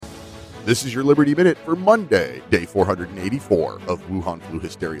This is your Liberty Minute for Monday, day 484 of Wuhan flu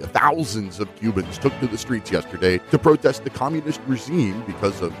hysteria. Thousands of Cubans took to the streets yesterday to protest the communist regime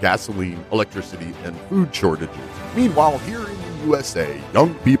because of gasoline, electricity, and food shortages. Meanwhile, here in the USA,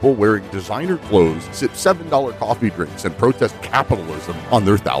 young people wearing designer clothes sip $7 coffee drinks and protest capitalism on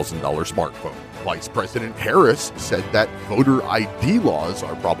their $1,000 smartphone. Vice President Harris said that voter ID laws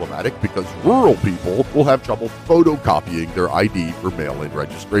are problematic because rural people will have trouble photocopying their ID for mail-in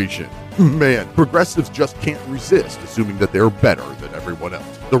registration. Man, progressives just can't resist assuming that they're better than everyone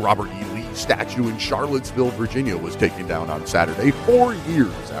else. The Robert E. Lee statue in Charlottesville, Virginia was taken down on Saturday, 4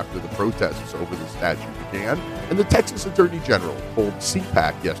 years after the protests over the statue began, and the Texas Attorney General told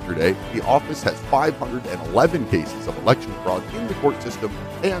CPAC yesterday the office has 511 cases of election fraud in the court system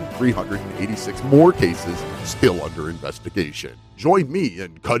and 386 more cases still under investigation. Join me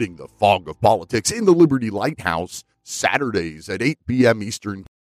in cutting the fog of politics in the Liberty Lighthouse Saturdays at 8 p.m. Eastern